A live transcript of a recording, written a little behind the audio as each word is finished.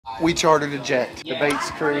We chartered a jet. The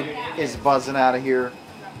Bates crew is buzzing out of here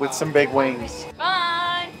with some big wings.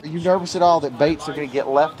 Bye! Are you nervous at all that Bates are going to get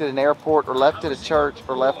left at an airport or left at a church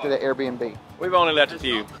or left at an Airbnb? We've only left a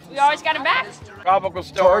few. We always got him back. Tropical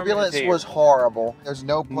storm. Turbulence was horrible. There's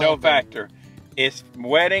no plan. No factor. It's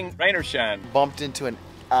wedding, rain or shine. Bumped into an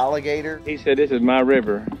alligator. He said, "This is my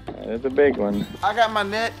river." It's a big one. I got my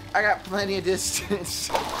net. I got plenty of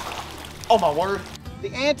distance. Oh my word.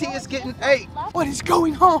 The ante is getting, hey, what is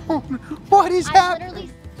going on? What is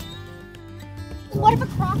happening? What if a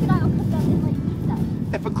crocodile comes up and like eats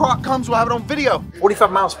us? If a croc comes, we'll have it on video.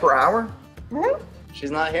 45 miles per hour? She's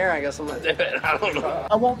not here, I guess I'm gonna do it. I don't know.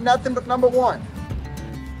 I want nothing but number one.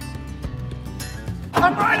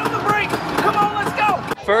 I'm right on the brink. Come on, let's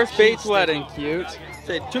go. First Bates wedding. Cute.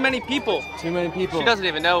 Too many people. Too many people. She doesn't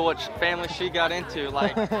even know which family she got into.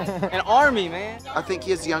 Like, an army, man. I think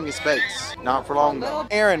he's the youngest Bates. Not for long though.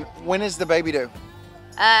 Aaron, when is the baby due?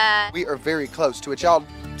 We are very close to a child.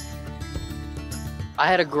 I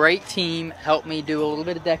had a great team help me do a little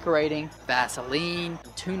bit of decorating, Vaseline,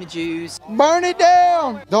 tuna juice. Burn it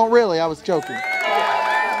down! Don't really, I was joking.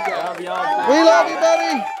 We love you,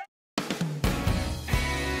 buddy!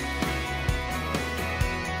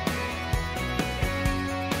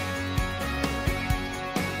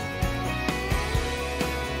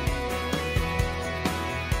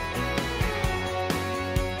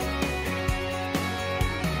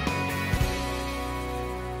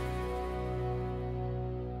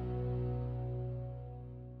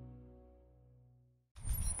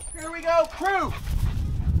 Here we go, crew!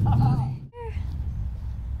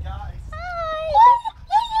 Guys.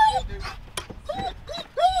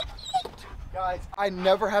 Guys, I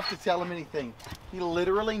never have to tell him anything. He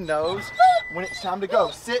literally knows when it's time to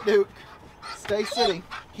go. Sit, Duke. Stay sitting.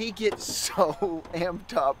 He gets so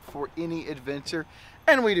amped up for any adventure,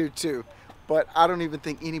 and we do too. But I don't even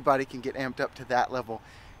think anybody can get amped up to that level.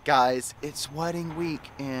 Guys, it's wedding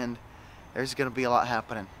week, and there's gonna be a lot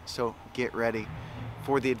happening. So get ready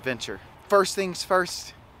for the adventure. First things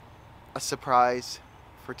first, a surprise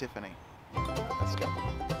for Tiffany. Let's go.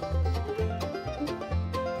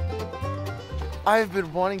 I've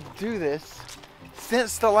been wanting to do this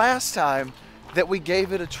since the last time that we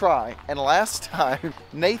gave it a try. And last time,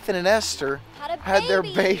 Nathan and Esther had their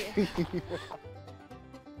baby.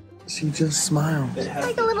 She just smiled.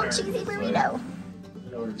 Like a little cheesy burrito.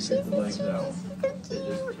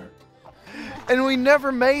 And we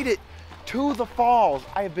never made it to the falls.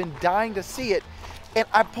 I have been dying to see it. And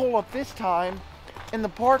I pull up this time and the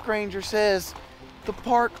park ranger says the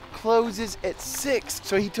park closes at 6.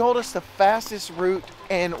 So he told us the fastest route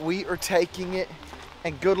and we are taking it.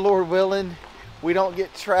 And good Lord willing, we don't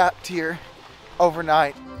get trapped here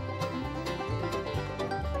overnight.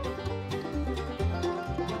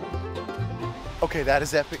 Okay, that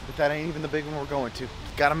is epic, but that ain't even the big one we're going to.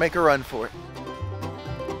 Gotta make a run for it.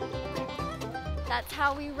 That's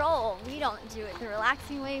how we roll. We don't do it the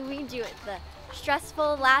relaxing way, we do it the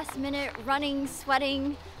stressful, last minute, running,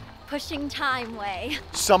 sweating, pushing time way.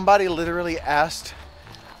 Somebody literally asked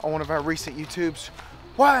on one of our recent YouTubes,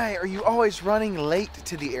 why are you always running late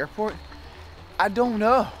to the airport? I don't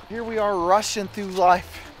know. Here we are rushing through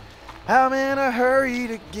life. I'm in a hurry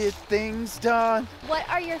to get things done. What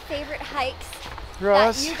are your favorite hikes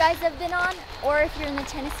Russ, that you guys have been on? Or if you're in the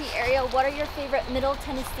Tennessee area, what are your favorite Middle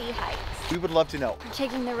Tennessee hikes? we would love to know. We're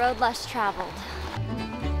taking the road less traveled.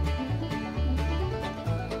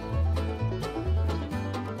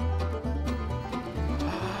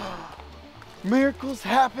 Miracles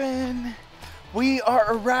happen. We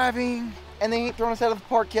are arriving and they ain't thrown us out of the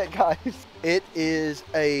park yet, guys. It is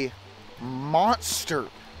a monster.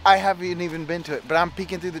 I haven't even been to it, but I'm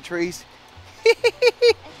peeking through the trees.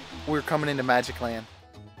 We're coming into Magic Land.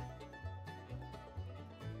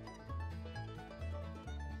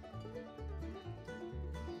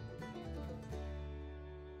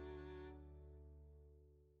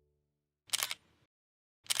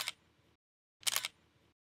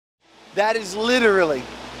 That is literally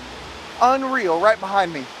unreal right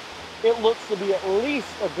behind me. It looks to be at least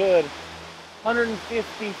a good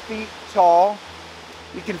 150 feet tall.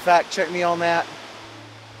 You can fact check me on that.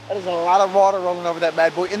 That is a lot of water rolling over that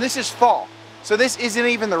bad boy. And this is fall. So this isn't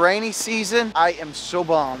even the rainy season. I am so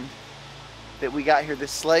bummed that we got here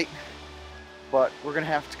this late, but we're gonna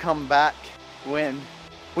have to come back when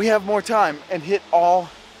we have more time and hit all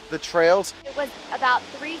the trails. It was about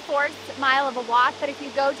 3/4 mile of a walk, but if you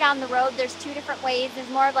go down the road, there's two different ways. There's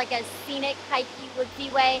more of like a scenic, hikey, woodsy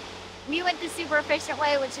way. We went the super efficient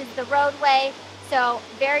way, which is the roadway. So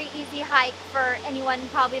very easy hike for anyone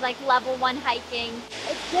probably like level 1 hiking.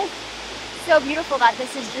 It's just so beautiful that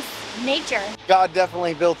this is just nature. God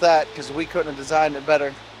definitely built that because we couldn't have designed it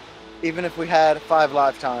better, even if we had 5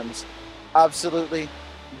 lifetimes. Absolutely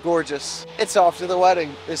gorgeous. It's off to the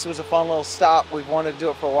wedding. This was a fun little stop. We've wanted to do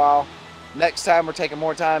it for a while. Next time we're taking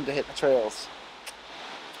more time to hit the trails.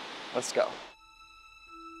 Let's go.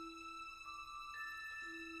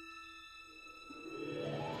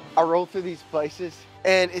 I roll through these places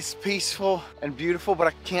and it's peaceful and beautiful, but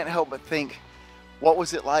I can't help but think, what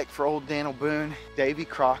was it like for old Daniel Boone, Davy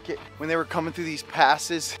Crockett, when they were coming through these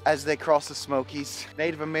passes as they crossed the Smokies?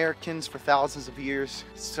 Native Americans for thousands of years,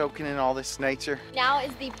 soaking in all this nature. Now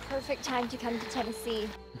is the perfect time to come to Tennessee.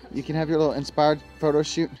 You can have your little inspired photo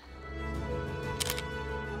shoot.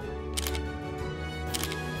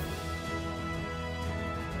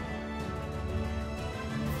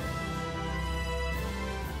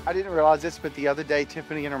 I didn't realize this, but the other day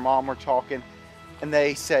Tiffany and her mom were talking and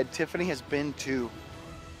they said Tiffany has been to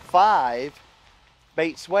 5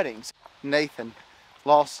 Bates weddings. Nathan,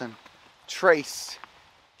 Lawson, Trace,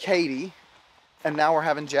 Katie, and now we're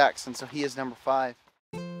having Jackson, so he is number 5.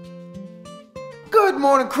 Good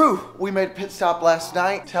morning, crew. We made a pit stop last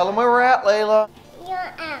night. Tell them where we're at, Layla. You're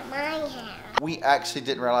at my house. We actually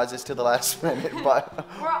didn't realize this till the last minute, but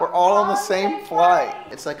we're all on the same flight.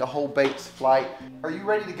 It's like a whole Bates flight. Are you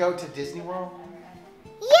ready to go to Disney World?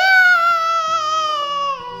 Yay!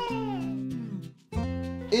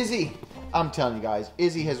 Izzy, I'm telling you guys,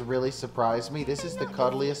 Izzy has really surprised me. This is the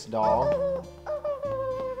cuddliest doll.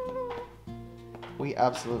 We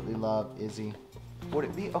absolutely love Izzy. Would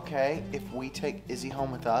it be okay if we take Izzy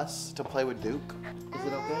home with us to play with Duke? Is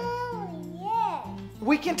it okay? Oh, yeah.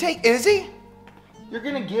 We can take Izzy? You're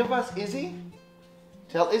gonna give us Izzy?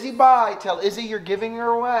 Tell Izzy bye. Tell Izzy you're giving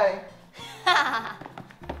her away.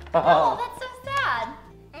 Oh, that's so sad.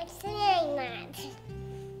 I'm saying that.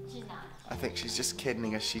 She's not. I think she's just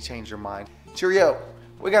kidding us. She changed her mind. Cheerio.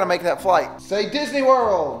 We gotta make that flight. Say Disney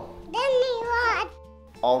World. Disney World.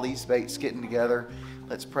 All these Bates getting together.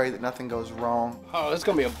 Let's pray that nothing goes wrong. Oh, it's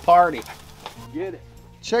gonna be a party. Get it.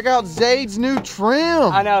 Check out Zade's new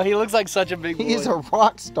trim. I know, he looks like such a big boy. He's a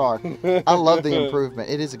rock star. I love the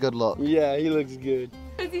improvement. It is a good look. Yeah, he looks good.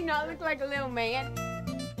 Does he not look like a little man?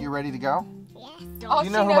 You ready to go? Yes. All You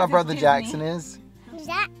she know who knows my is brother Disney. Jackson is?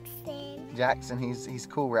 Jackson. Jackson, he's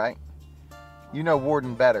cool, right? You know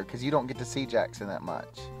Warden better because you don't get to see Jackson that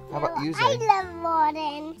much. How about you, I Zade? love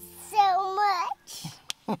Warden so much.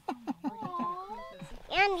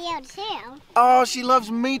 And you too. Oh, she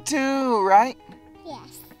loves me too, right?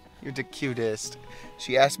 Yes. You're the cutest.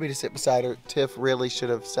 She asked me to sit beside her. Tiff really should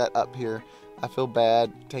have sat up here. I feel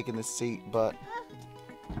bad taking this seat, but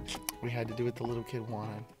we had to do what the little kid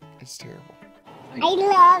wanted. It's terrible. I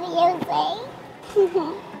love you, Zay.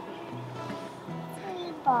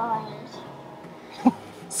 Sweet boy.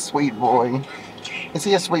 Sweet boy. Is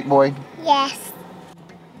he a sweet boy? Yes.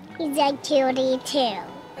 He's a cutie too.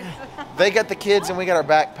 They got the kids and we got our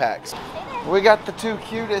backpacks. We got the 2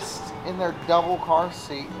 cutest in their double car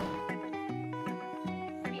seat.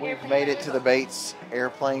 We've made it to the Bates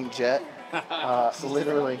airplane jet.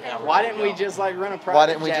 Literally. Why didn't we just like run a private Why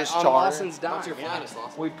didn't we jet just on charter? Lawson's dime?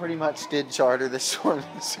 We pretty much did charter this one.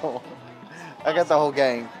 So I got the whole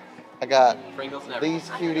gang. I got these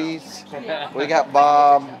cuties. We got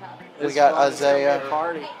Bob. We got Isaiah.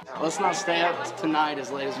 Party. Let's not stay up tonight as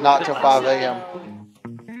late as we Not till 5 a.m.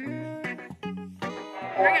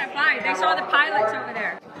 We're gonna fly it. They saw the pilots over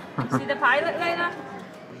there. You see the pilot, Layla?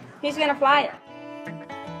 He's gonna fly it.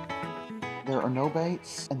 There are no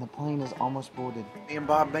Bates, and the plane is almost boarded. Me and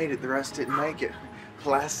Bob made it. The rest didn't make it.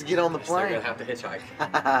 Last to get on the plane. They're gonna have to hitchhike.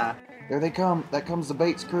 There they come. That comes the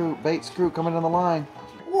Bates crew. Bates crew coming on the line.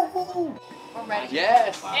 Woohoo! We're ready.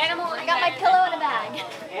 Yes. Animal, I got my pillow in a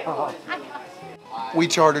bag. We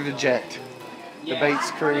chartered a jet. The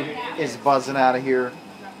Bates crew is buzzing out of here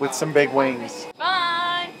with some big wings.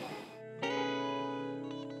 Bye.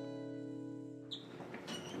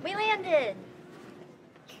 We landed.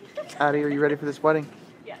 Addie, are you ready for this wedding?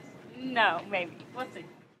 Yes. No, maybe. We'll see.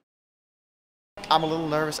 I'm a little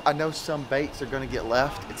nervous. I know some Bates are going to get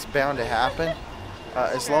left. It's bound to happen.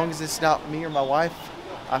 As long as it's not me or my wife,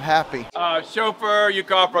 I'm happy. Chauffeur, you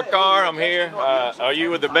call for a car, I'm here. Are you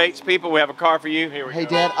with the Bates people? We have a car for you. Here we Hey,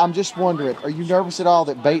 go. Dad, I'm just wondering, are you nervous at all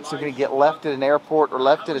that Bates are going to get left at an airport or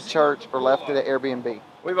left at a church or left at an Airbnb?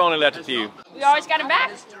 We've only left a few. We always got him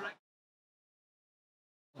back.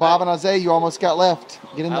 Bob and Isaiah, you almost got left.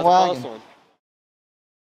 Get in the wagon.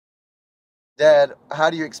 Dad, how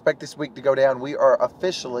do you expect this week to go down? We are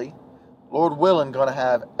officially, Lord willing, going to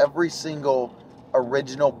have every single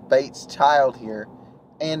original Bates child here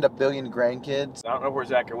and a billion grandkids. I don't know where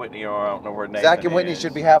Zach and Whitney are. I don't know where Nathan Zach and Whitney is.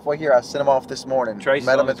 should be halfway here. I sent them off this morning. Tracy's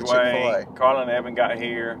Met them on at the his way. Chick-fil-A. Carla and Evan got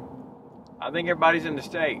here. I think everybody's in the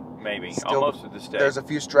state, maybe. Still, almost in the state. There's a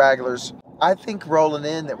few stragglers. I think rolling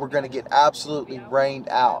in that we're going to get absolutely rained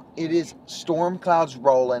out. It is storm clouds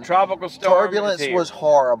rolling. Tropical storm. Turbulence was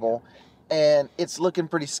horrible, and it's looking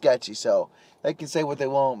pretty sketchy. So they can say what they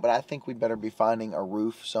want, but I think we better be finding a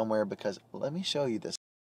roof somewhere because let me show you this.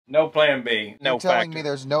 No plan B. No You're factor. telling me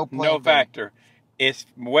there's no plan No B. factor. It's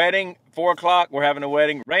wedding, 4 o'clock. We're having a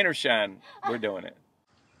wedding. Rain or shine, we're doing it.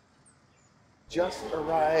 Just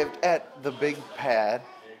arrived at the big pad.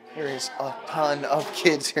 There is a ton of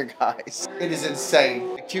kids here, guys. It is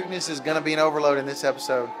insane. The cuteness is going to be an overload in this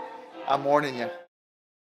episode. I'm warning you.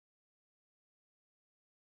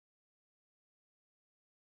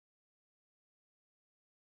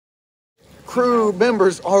 Crew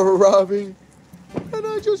members are arriving, and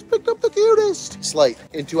I just picked up the cutest. Slate.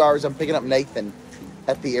 In 2 hours, I'm picking up Nathan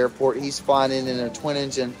at the airport. He's flying in a twin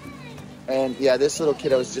engine. And yeah, this little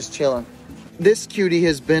kiddo is just chilling. This cutie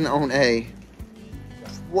has been on a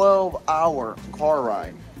 12-hour car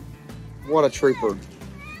ride. What a trooper.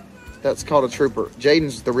 That's called a trooper.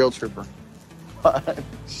 Jaden's the real trooper.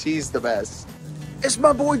 She's the best. It's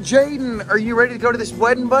my boy Jaden. Are you ready to go to this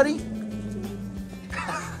wedding, buddy?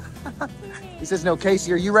 He says, no.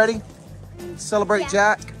 Casey, are you ready? Celebrate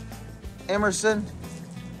Jack, Emerson.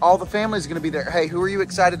 All the family's going to be there. Hey, who are you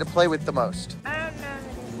excited to play with the most? I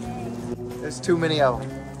don't know. There's too many of them.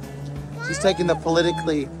 She's taking the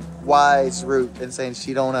politically wise route and saying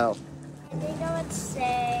she don't know. I think I would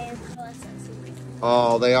say.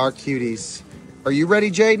 Oh, they are cuties. Are you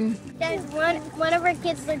ready, Jaden? One of our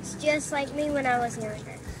kids looks just like me when I was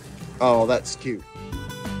younger. Oh, that's cute.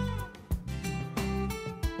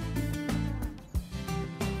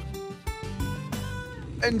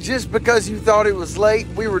 And just because you thought it was late,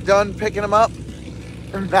 we were done picking them up?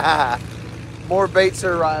 Nah. More baits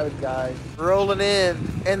are arriving, guys. Rolling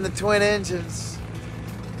in the twin engines.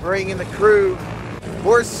 Bringing the crew.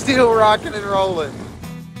 We're still rocking and rolling.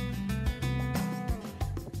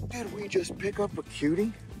 Did we just pick up a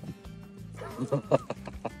cutie?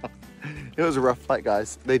 It was a rough flight,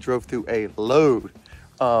 guys. They drove through a load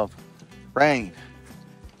of rain.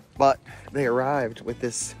 But they arrived with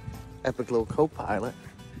this epic little co-pilot.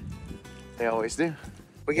 They always do.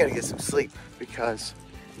 We gotta get some sleep because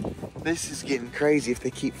this is getting crazy if they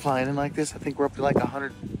keep flying in like this. I think we're up to like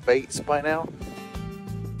 100 baits by now.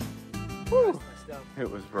 Woo. It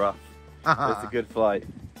was rough. It's a good flight.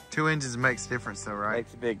 Two engines makes a difference though, right?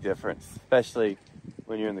 Makes a big difference, especially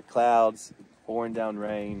when you're in the clouds, pouring down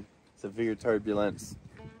rain, severe turbulence.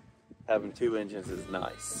 Having 2 engines is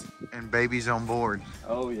nice. And babies on board.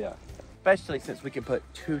 Oh yeah. Especially since we can put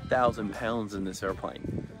 2,000 pounds in this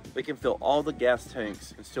airplane. We can fill all the gas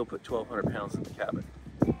tanks and still put 1,200 pounds in the cabin.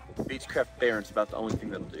 Beechcraft Baron's about the only thing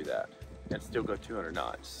that'll do that and still go 200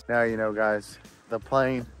 knots. Now you know, guys, the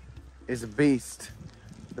plane is a beast.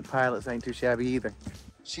 The pilots ain't too shabby either.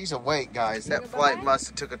 She's awake, guys. That flight must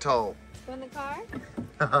have took a toll. Go in the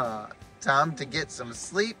car? Time to get some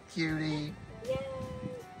sleep, cutie. Yay.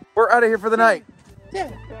 We're out of here for the night.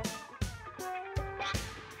 Yeah.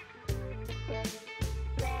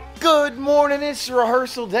 Good morning, it's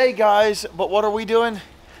rehearsal day, guys. But what are we doing?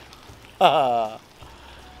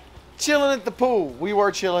 Chilling at the pool. We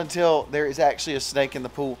were chilling until there is actually a snake in the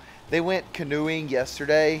pool. They went canoeing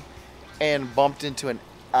yesterday and bumped into an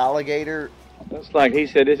alligator. Looks like he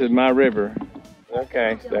said this is my river.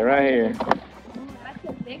 Okay, stay right here. That's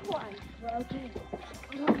a big one.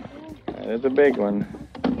 That is a big one.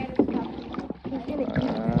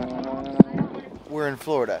 We're in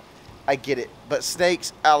Florida. I get it. But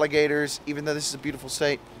snakes, alligators, even though this is a beautiful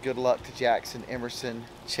state, good luck to Jackson, Emerson,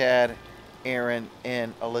 Chad, Aaron,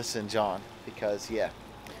 and Alyssa and John. Because, yeah,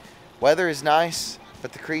 weather is nice,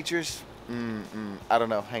 but the creatures, I don't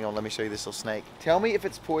know. Hang on, let me show you this little snake. Tell me if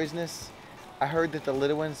it's poisonous. I heard that the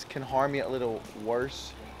little ones can harm you a little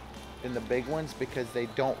worse than the big ones because they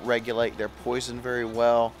don't regulate their poison very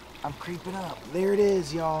well. I'm creeping up. There it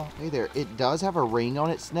is, y'all. Hey there. It does have a ring on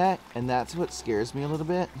its neck, and that's what scares me a little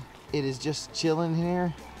bit. It is just chilling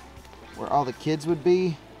here where all the kids would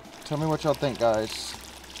be. Tell me what y'all think, guys.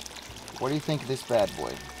 What do you think of this bad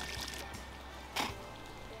boy?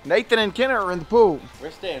 Nathan and Kenna are in the pool.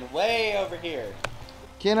 We're staying way over here.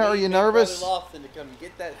 Kenna, are you nervous? Brother Lawson to come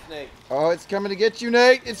get that snake. Oh, it's coming to get you,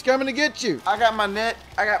 Nate. It's coming to get you. I got my net.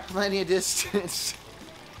 I got plenty of distance.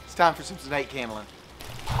 It's time for some snake handling.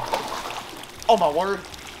 Oh, my word.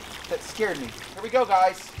 That scared me. Here we go,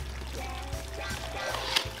 guys.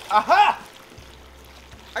 Aha!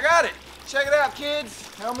 I got it. Check it out, kids.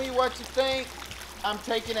 Tell me what you think. I'm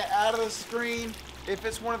taking it out of the screen. If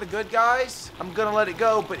it's one of the good guys, I'm gonna let it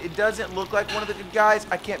go, but it doesn't look like one of the good guys.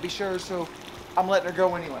 I can't be sure, so I'm letting her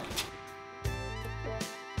go anyway.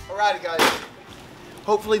 Alrighty, guys.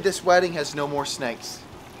 Hopefully this wedding has no more snakes.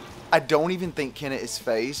 I don't even think Kenna is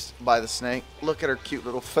fazed by the snake. Look at her cute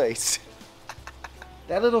little face.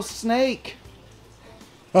 That little snake.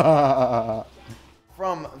 From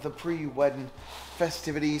the pre-wedding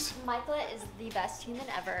festivities. Michaela is the best human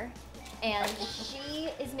ever, and she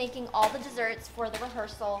is making all the desserts for the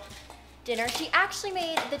rehearsal dinner. She actually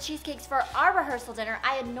made the cheesecakes for our rehearsal dinner.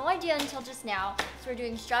 I had no idea until just now. So we're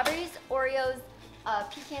doing strawberries, Oreos,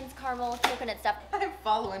 pecans, caramel, coconut stuff. I'm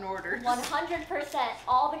following orders. 100%,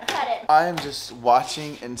 all the credit. I am just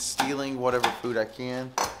watching and stealing whatever food I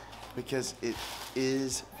can because it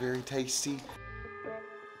is very tasty.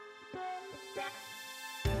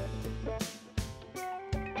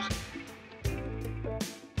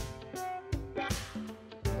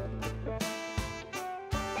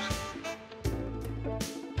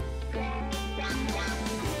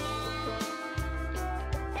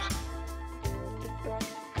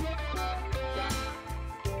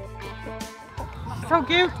 So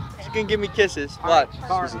cute. She's gonna give me kisses. Watch.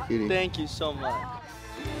 She's a cutie. Thank you so much.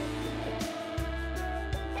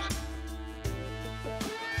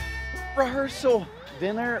 Rehearsal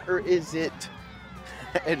dinner, or is it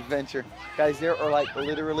adventure? Guys, there are like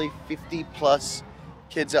literally 50 plus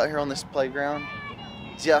kids out here on this playground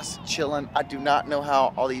just chilling. I do not know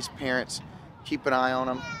how all these parents keep an eye on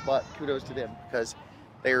them, but kudos to them because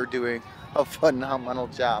they are doing a phenomenal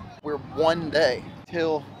job. We're one day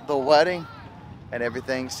till the wedding and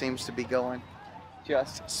everything seems to be going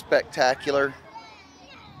just spectacular.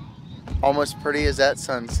 Almost pretty as that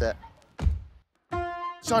sunset.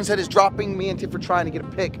 Sunset is dropping. Me and Tiff are trying to get a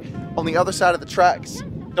pic on the other side of the tracks.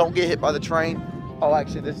 Don't get hit by the train. Oh,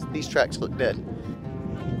 actually, these tracks look dead.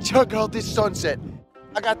 Check out this sunset.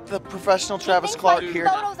 I got the professional Travis Clark here.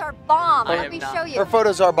 Photos are bomb. Let me show you. Her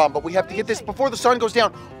photos are bomb, but we have to get this before the sun goes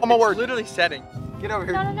down. Oh my word. Literally setting. Get over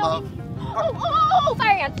here. No. Oh,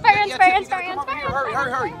 fire ants, fire ants, fire ants, fire ants, fire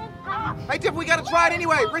ants. Hurry. Hey, Tiff, we gotta try it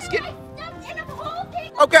anyway. Risk it.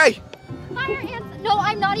 Okay. Fire ants. No,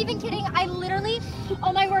 I'm not even kidding. I literally,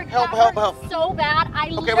 oh my word, Help. so bad.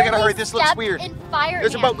 Okay, we gotta hurry. This looks weird.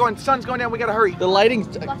 There's a boat going. Sun's going down. We gotta hurry. The lighting's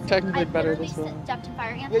technically better this way. Stepped in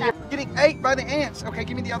fire ants. Yeah, you're getting ate by the ants. Okay,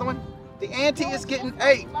 give me the other one. The auntie is getting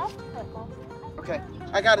ate. Okay,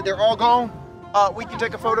 I got it. They're all gone. We can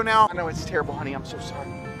take a photo now. I know it's terrible, honey. I'm so sorry.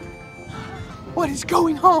 What is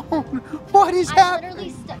going on? What is happening? I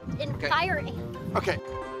literally stepped in fire ants. Okay.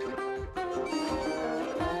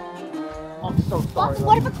 I'm so sorry.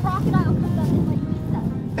 What if a crocodile comes up and like eats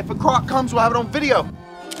us? If a croc comes, we'll have it on video.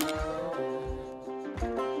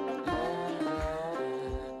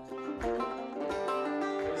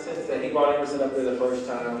 Since anybody was up there the first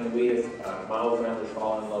time, and we have, my whole family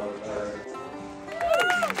fallen in love with her.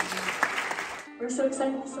 We're so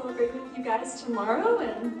excited to celebrate with you guys tomorrow,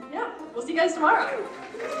 and yeah, we'll see you guys tomorrow.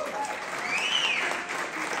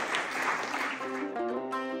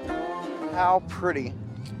 How pretty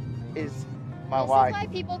is my This wife? is why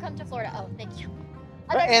people come to Florida. Oh, thank you.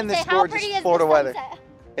 And this gorgeous Florida weather.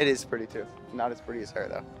 It is pretty too. Not as pretty as her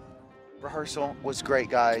though. Rehearsal was great,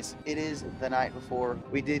 guys. It is the night before.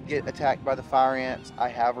 We did get attacked by the fire ants. I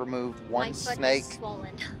have removed one snake.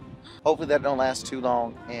 Swollen. Hopefully that don't last too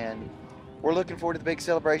long. And we're looking forward to the big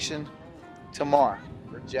celebration tomorrow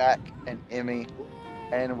for Jack and Emmy.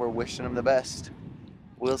 And we're wishing them the best.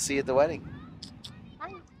 We'll see you at the wedding.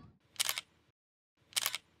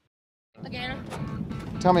 Again,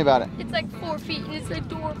 Tell me about it. it's like 4 feet and it's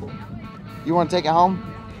adorable. You want to take it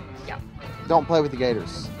home? Yeah. Don't play with the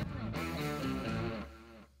gators.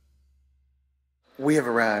 We have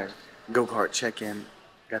arrived. Go-kart check-in.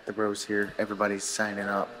 Got the bros here. Everybody's signing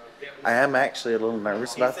up. I am actually a little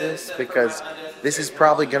nervous about this because this is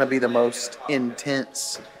probably going to be the most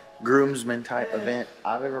intense groomsman type event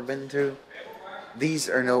I've ever been to. These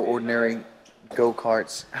are no ordinary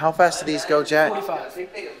go-karts. How fast do these go, Jack?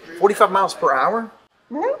 45 miles per hour?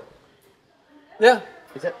 Mm-hmm. Yeah.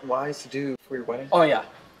 Is that wise to do for your wedding? Oh yeah.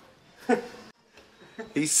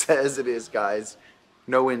 He says it is, guys.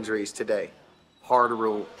 No injuries today. Hard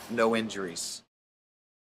rule, no injuries.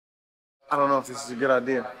 I don't know if this is a good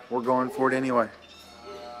idea. We're going for it anyway.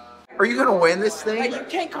 Are you gonna win this thing? Hey, you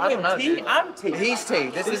can't call him T. I'm T. He's T.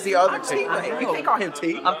 This is the other T. You can't call him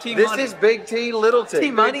T. I'm T This Money. is Big T, Little T.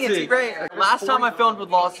 T Money and T Ray. Last time I filmed with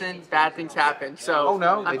Lawson, bad things happened. So Oh,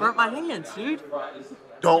 no, I they burnt my hands, dude.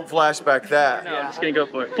 Don't flashback that. No, I'm just gonna go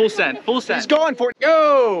for it. Full send. Full send. He's going for it.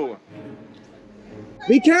 Go!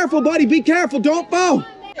 Be careful, buddy. Be careful. Don't fall.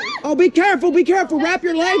 Oh, be careful, wrap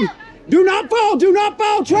your leg. Do not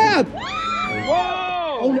fall, Trev.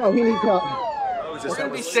 Whoa! Oh no, he needs help. We're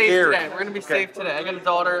gonna be safe today. We're gonna be safe today. I got a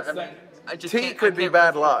daughter. I just T could be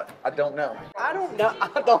bad luck. I don't know. I don't know.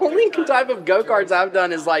 The only type of go-karts I've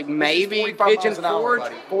done is like maybe Pigeon Forge.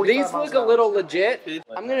 These look a little legit.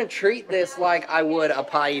 I'm gonna treat this like I would a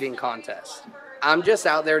pie eating contest. I'm just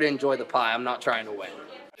out there to enjoy the pie. I'm not trying to win.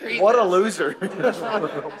 What a loser.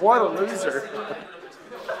 What a loser.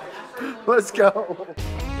 Let's go.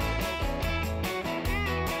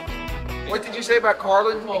 What did you say about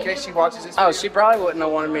Carlin in case she watches this video? Oh, she probably wouldn't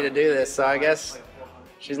have wanted me to do this, so I guess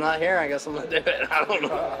she's not here. I guess I'm gonna do it. I don't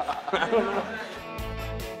know.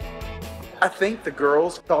 I think the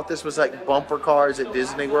girls thought this was like bumper cars at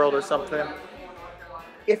Disney World or something.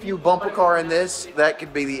 If you bump a car in this, that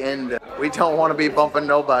could be the end. We don't want to be bumping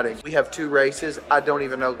nobody. We have 2 races. I don't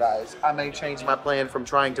even know, guys. I may change my plan from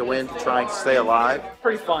trying to win to trying to stay alive.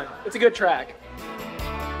 Pretty fun. It's a good track.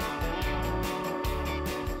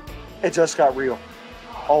 It just got real.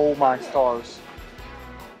 Oh my stars.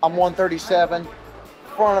 I'm 137,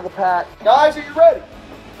 front of the pack. Guys, are you ready?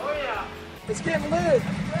 Oh yeah. It's getting lit.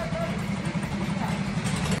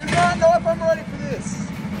 I do not know if I'm ready for this.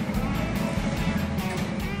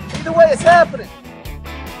 Either way, it's happening.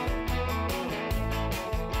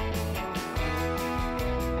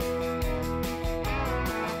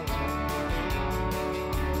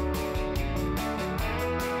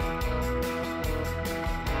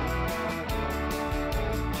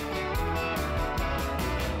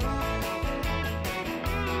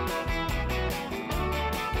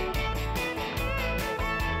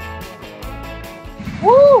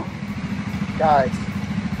 Woo! Guys,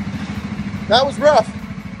 that was rough.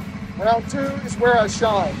 Round 2 is where I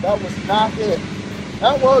shine. That was not it.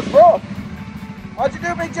 That was rough. How'd you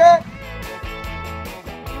do, Big Jack?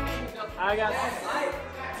 I got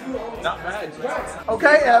Not bad.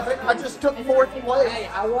 Okay, Evan, I just took 4th place. Hey,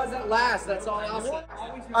 I wasn't last. That's all I'll say.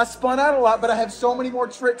 I spun out a lot, but I have so many more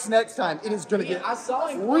tricks next time. It is going to get I saw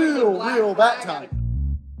him real that time.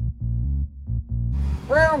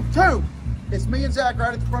 Round 2. It's me and Zach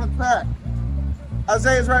right at the front of the pack.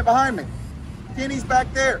 Isaiah's right behind me. Kenny's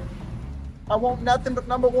back there. I want nothing but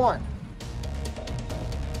number 1.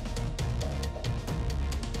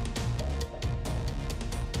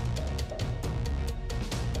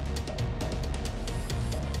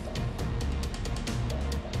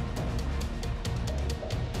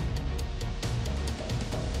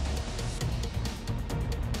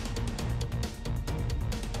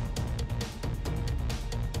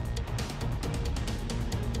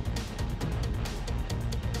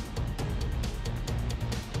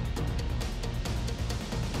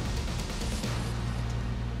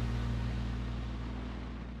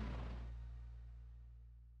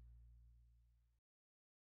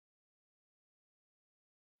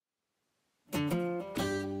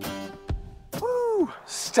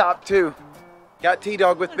 Stop 2. Got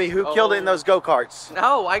T-Dog with me. Who killed it in those go-karts?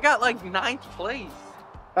 No, I got like 9th place.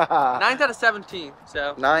 9th out of 17.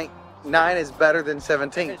 So 9 is better than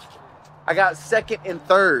 17. I got 2nd and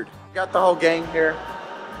 3rd. Got the whole gang here.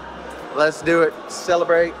 Let's do it.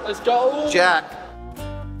 Celebrate. Let's go. Jack.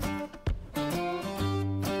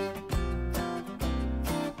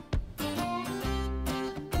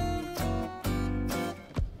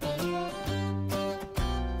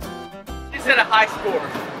 At a high score.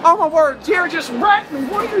 Oh my word, Jared just wrecked me.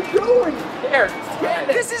 What are you doing? Here,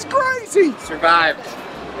 This is crazy. survived.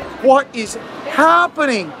 What is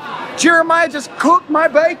happening? Jeremiah just cooked my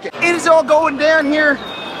bacon. It is all going down here.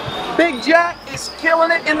 Big Jack is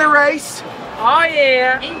killing it in the race. Oh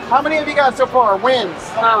yeah. How many have you got so far? Wins?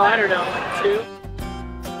 Oh, I don't know, like 2.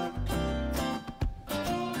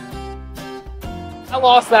 I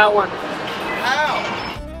lost that one. How?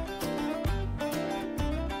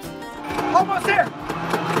 Almost there.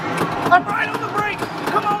 I'm right on the brink.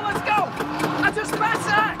 Come on, let's go. I just passed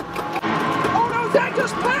Zach. Oh no, Zach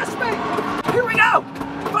just passed me. Here we go.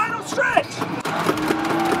 Final stretch.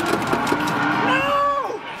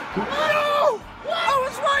 No! No! I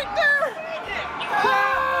was right there.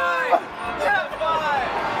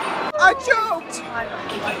 I choked.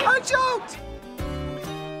 I choked.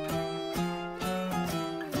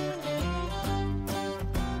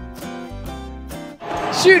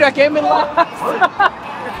 Shoot, I came in last.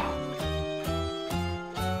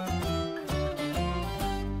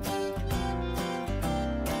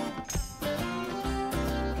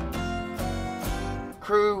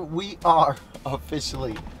 Crew, we are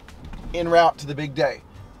officially en route to the big day.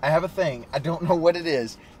 I have a thing, I don't know what it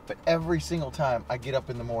is, but every single time I get up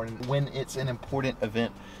in the morning when it's an important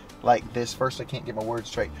event, like this. First, I can't get my words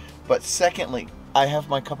straight. But secondly, I have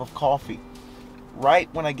my cup of coffee. Right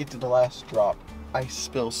when I get to the last drop, I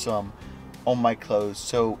spill some on my clothes.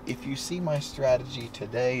 So if you see my strategy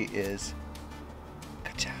today is,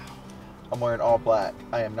 ka-chow. I'm wearing all black.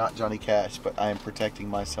 I am not Johnny Cash, but I am protecting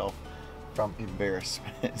myself from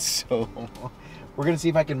embarrassment. So we're gonna see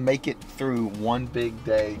if I can make it through one big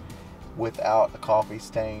day without a coffee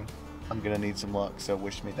stain. I'm gonna need some luck, so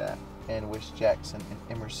wish me that. And wish Jackson and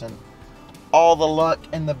Emerson all the luck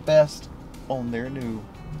and the best on their new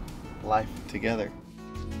life together.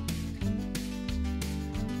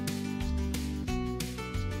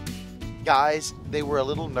 Guys, they were a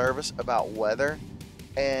little nervous about weather,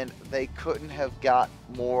 and they couldn't have got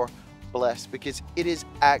more blessed because it is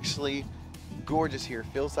actually gorgeous here.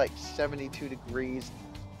 Feels like 72 degrees.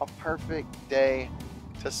 A perfect day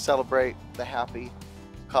to celebrate the happy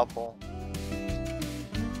couple.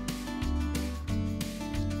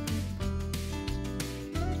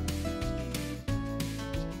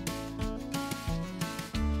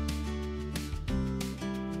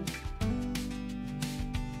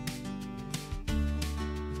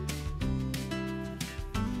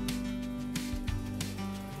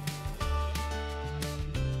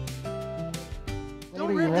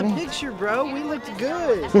 Don't rip the picture, bro. We looked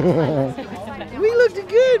good. We looked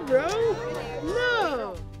good, bro.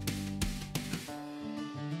 No.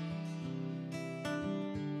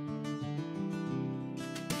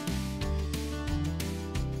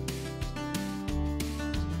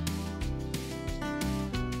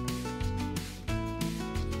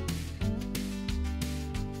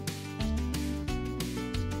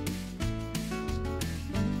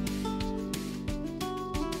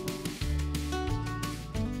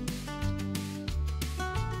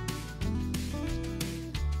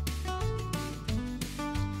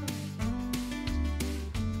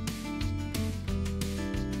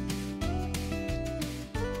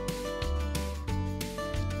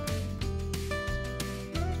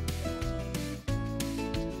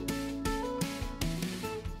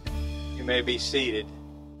 You may be seated.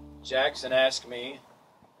 Jackson asked me,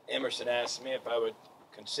 Emerson asked me if I would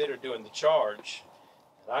consider doing the charge.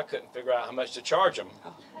 And I couldn't figure out how much to charge them.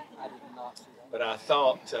 But I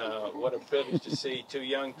thought, what a privilege to see two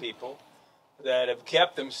young people that have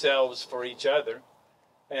kept themselves for each other.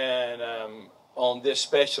 And on this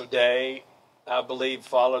special day, I believe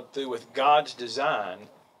followed through with God's design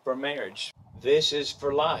for marriage. This is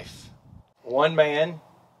for life. One man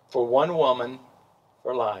for one woman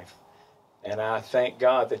for life. And I thank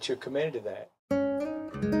God that you're committed to that.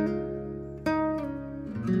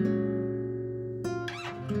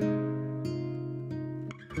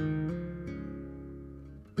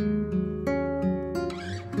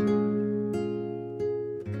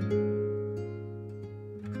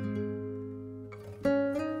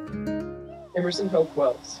 Emerson Hope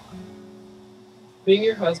Wells. Being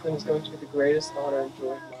your husband is going to be the greatest honor and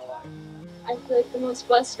joy of my life. I feel like the most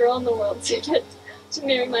blessed girl in the world to get to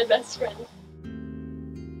marry my best friend.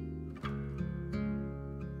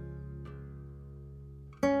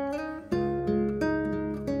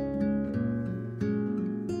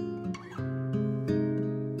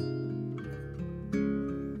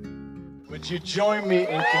 Would you join me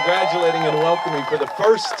in congratulating and welcoming for the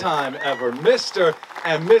first time ever Mr.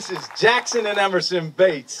 and Mrs. Jackson and Emerson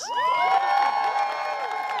Bates.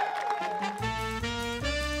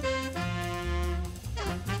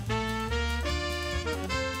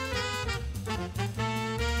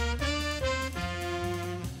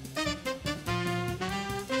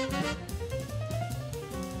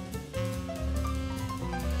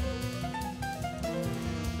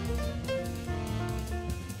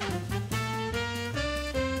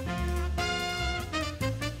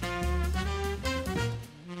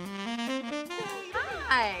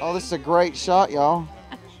 Oh, this is a great shot, y'all.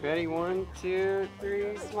 Ready? 1, 2,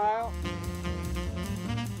 3, smile.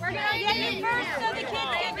 We're gonna get it first so the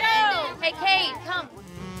kids can go. Hey, Kate, come.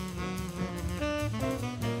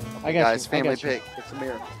 I got guys, family pic. It's a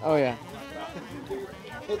miracle. Oh yeah.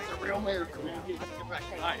 It's a real miracle. All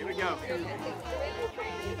right, here we go.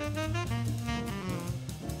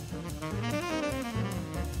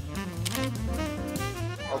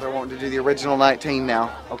 Oh, they're wanting to do the original 19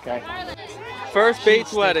 now. Okay. First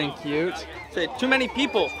Bates wedding. Cute. Say, too many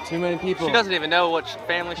people. Too many people. She doesn't even know what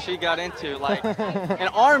family she got into. Like, an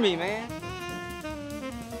army, man.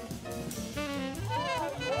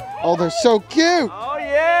 Oh, they're so cute. Oh,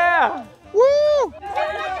 yeah. Woo!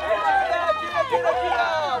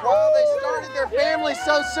 Wow, they started their family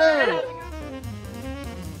so soon.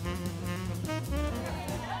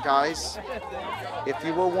 Guys, if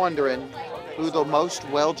you were wondering who the most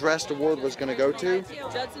well-dressed award was going to go to,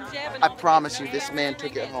 I promise you this man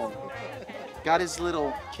took it home. Got his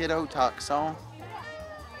little kiddo tux on.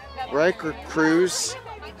 Riker Cruz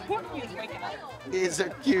is a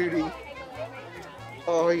cutie.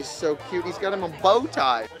 Oh, he's so cute. He's got him a bow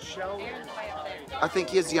tie. I think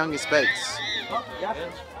he is young as Bates.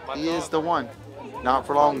 He is the one. Not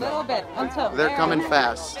for long though. They're coming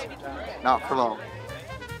fast. Not for long.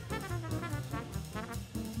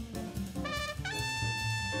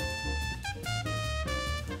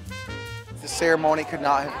 The ceremony could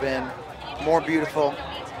not have been more beautiful.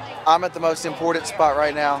 I'm at the most important spot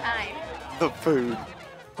right now. The food.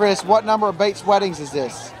 Chris, what number of Bates weddings is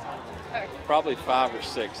this? Probably 5 or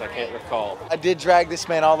 6, I can't recall. I did drag this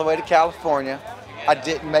man all the way to California. I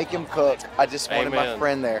didn't make him cook. I just wanted my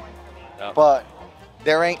friend there. Yep. But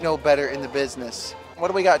there ain't no better in the business. What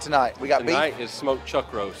do we got tonight? We got tonight beef? Is smoked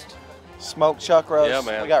chuck roast. Smoked chuck roast. Yeah,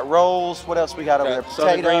 man. We got rolls. What else we got over there?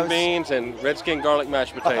 Southern Potatoes. green beans and red skin garlic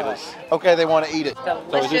mashed potatoes. Okay, they want to eat it. So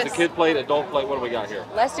is this a kid plate, adult plate? What do we got here?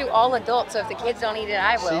 Let's do all adults, so if the kids don't eat it,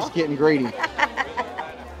 I will. She's getting greedy.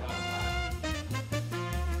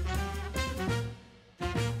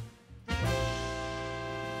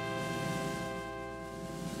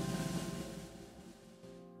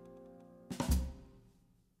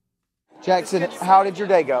 Jackson, how did your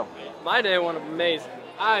day go? My day went amazing.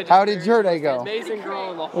 How did your day go? Amazing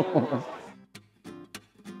girl in the whole world.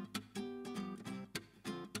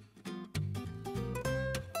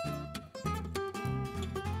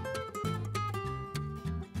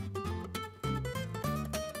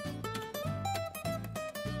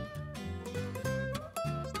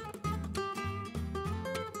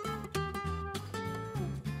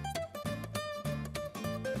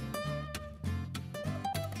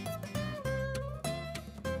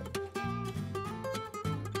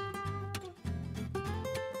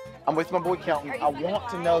 I'm with my boy Kelton. I want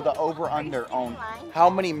to know the over-under on how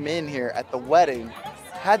many men here at the wedding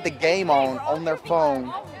had the game on their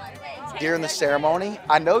phone during the ceremony.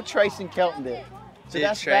 I know Trace and Kelton did. So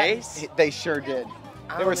Did Trace? They sure did.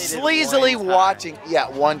 They were only did sleazily one time. watching. Yeah,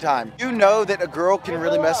 one time. You know that a girl can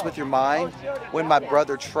really mess with your mind when my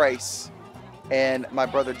brother Trace and my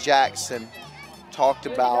brother Jackson talked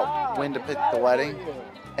about when to pick the wedding.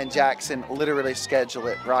 And Jackson literally scheduled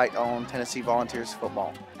it right on Tennessee Volunteers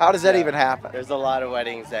football. How does that even happen? There's a lot of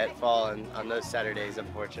weddings that fall on those Saturdays,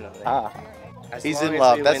 unfortunately. As He's long in as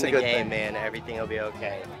love. we That's win a the good game, thing. man. Everything will be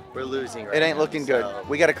okay. We're losing right It ain't now, looking good. so-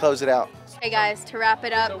 We got to close it out. Hey guys, to wrap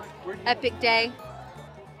it up, epic day,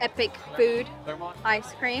 epic food,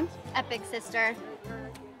 ice cream. Epic sister.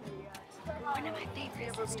 One of my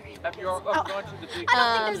favorite sisters. I don't think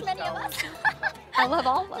there's many of us. I love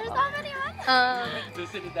all of them. There's not many of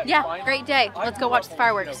us. Yeah, great day. Let's go watch the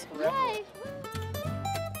fireworks. Yay.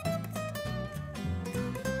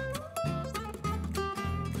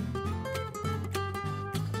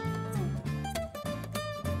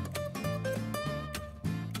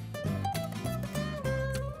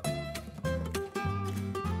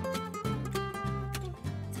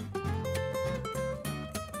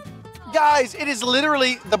 Guys, it is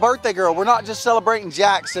literally the birthday girl. We're not just celebrating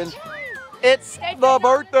Jackson. It's the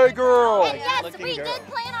birthday girl. And yes, we did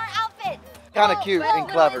plan our outfits. Kind of cute and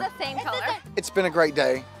clever. The same color. It's been a great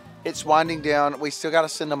day. It's winding down. We still got to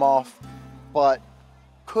send them off. But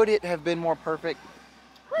could it have been more perfect?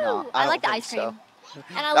 No, I like the don't ice think cream. so.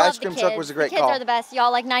 And I The love ice cream the kids. truck was a great the kids call. are the best.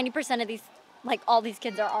 Y'all, like 90% of these, like all these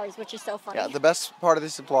kids are ours, which is so funny. Yeah, the best part of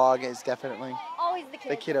this vlog is definitely Always the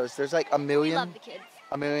the kids. kiddos. There's like a We million love the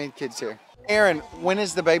kids. kids here. Aaron, when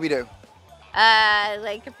is the baby due?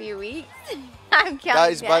 Like a few weeks. I'm counting.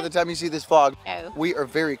 Guys, by the time you see this vlog, No. we are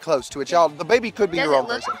very close to it. Y'all, the baby could be Does your it own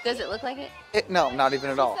look? person. Does it look like it? No, not even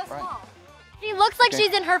at all. Right? She looks like Okay.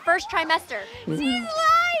 she's in her first trimester. She's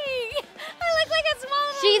lying. I look like a small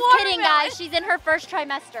little She's kidding, watermelon. guys. She's in her first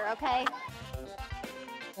trimester, okay?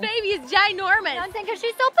 Baby is ginormous. I'm saying because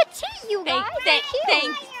she's so petite, you guys.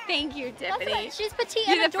 Thank you, Tiffany. Right. She's petite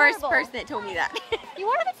You're and the first adorable. person that told me that. You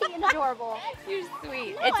are petite and adorable. You're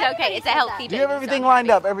sweet. No, It's okay. everybody It's a says healthy Do you have baby, everything so- lined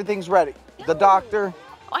up? Everything's ready. The doctor,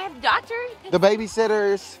 Oh, I have a doctor? the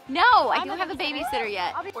babysitters. No, I don't have a babysitter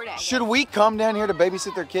yet. Should we come down here to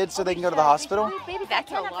babysit their kids so they can go to the hospital?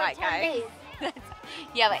 That's a lot, guys.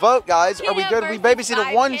 Yeah, but Vote, guys. Are we good? We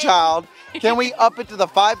babysitted one child. Can we up it to the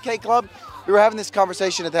 5K club? We were having this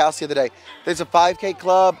conversation at the house the other day. There's a 5K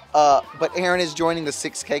club, but Aaron is joining the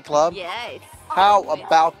 6K club. Yes. How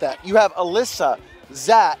about that? You have Alyssa,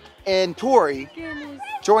 Zach, and Tori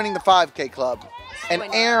joining the 5K club. And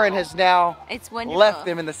Aaron has now It's wonderful. left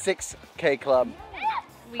them in the 6K club.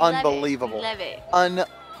 We love it. Unbelievable. We love it.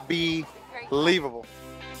 Unbelievable.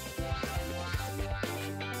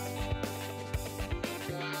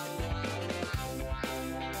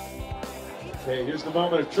 Okay, here's the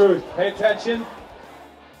moment of truth. Pay attention.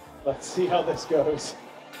 Let's see how this goes.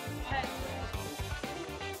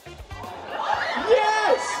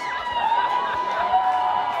 Yes!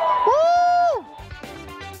 Woo!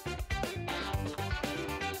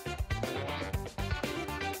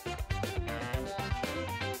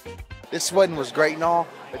 This wedding was great and all,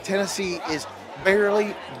 but Tennessee is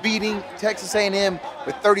barely beating Texas A&M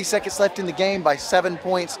with 30 seconds left in the game by 7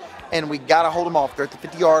 points, and we got to hold them off. They're at the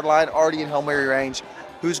 50-yard line, already in Hail Mary range.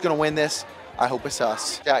 Who's going to win this? I hope it's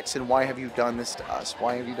us. Jackson, why have you done this to us?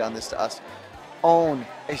 Why have you done this to us on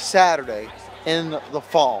a Saturday in the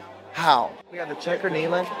fall? How? We got the checker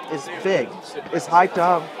kneeling. It's big. It's hyped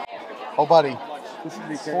up. Oh, buddy.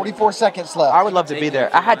 44 seconds left. I would love to be there.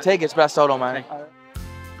 I had tickets, but I sold them, man.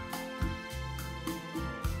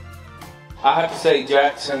 I have to say,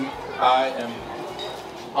 Jackson, I am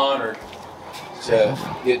honored to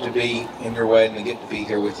get to be in your wedding and get to be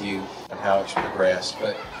here with you and how it's progressed.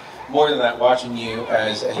 But more than that, watching you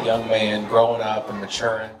as a young man growing up and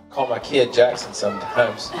maturing. Call my kid Jackson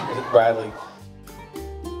sometimes, Bradley.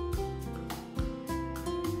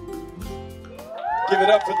 Give it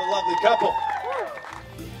up for the lovely couple.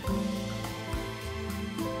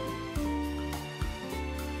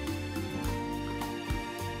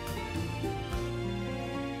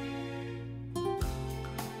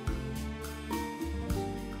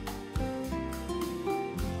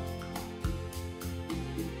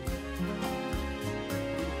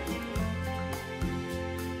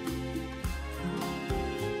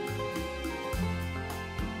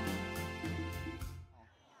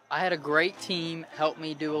 I had a great team help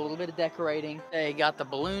me do a little bit of decorating. They got the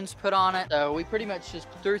balloons put on it. So we pretty much just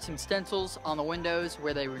threw some stencils on the windows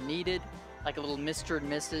where they were needed, like a little Mr.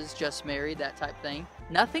 and Mrs. Just Married, that type thing.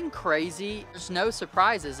 Nothing crazy, there's no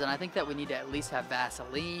surprises, and I think that we need to at least have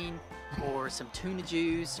Vaseline or some tuna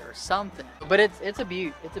juice or something. But it's a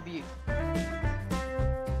beaut, it's a beaut.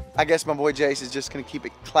 I guess my boy Jace is just gonna keep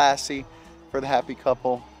it classy for the happy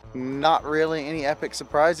couple. Not really any epic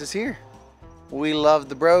surprises here. We love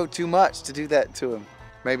the bro too much to do that to him.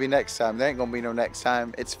 Maybe next time. There ain't gonna be no next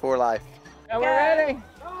time. It's for life. And we're ready.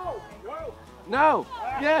 No.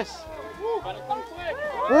 Yes.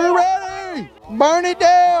 We're ready. Burn it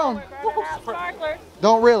down.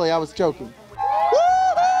 Don't really. I was joking.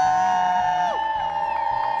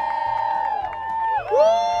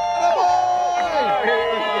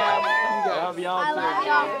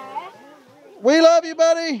 We love you,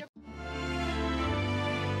 buddy.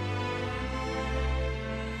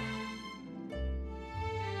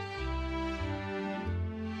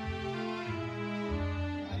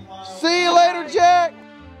 See you later, Jack.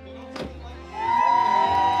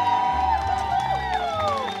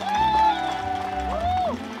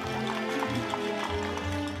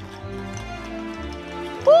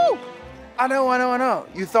 Woo! I know.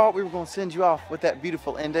 You thought we were going to send you off with that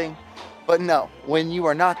beautiful ending, but no. When you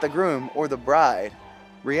are not the groom or the bride,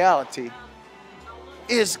 reality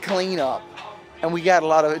is clean up, and we got a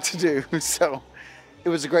lot of it to do. So it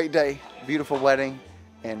was a great day, beautiful wedding,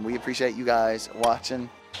 and we appreciate you guys watching.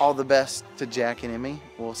 All the best to Jack and Emmy.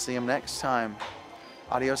 We'll see them next time.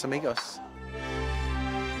 Adios, amigos.